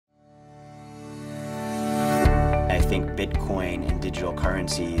think Bitcoin and digital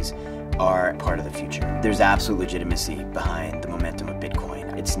currencies are part of the future. There's absolute legitimacy behind the momentum of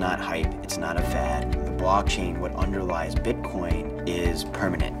Bitcoin. It's not hype, it's not a fad. The blockchain, what underlies Bitcoin, is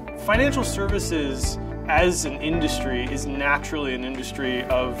permanent. Financial services as an industry is naturally an industry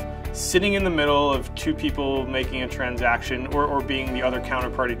of sitting in the middle of two people making a transaction or being the other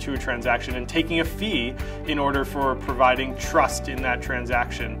counterparty to a transaction and taking a fee in order for providing trust in that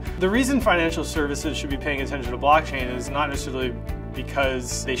transaction. The reason financial services should be paying attention to blockchain is not necessarily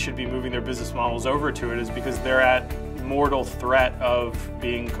because they should be moving their business models over to it, is because they're at mortal threat of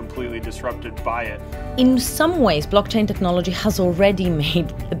being completely disrupted by it. In some ways, blockchain technology has already made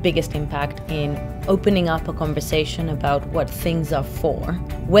the biggest impact in opening up a conversation about what things are for.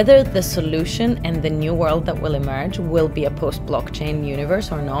 Whether the solution and the new world that will emerge will be a post-blockchain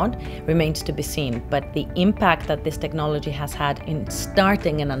universe or not remains to be seen, but the impact that this technology has had in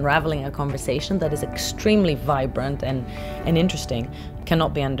starting and unraveling a conversation that is extremely vibrant and interesting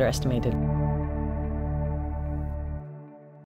cannot be underestimated.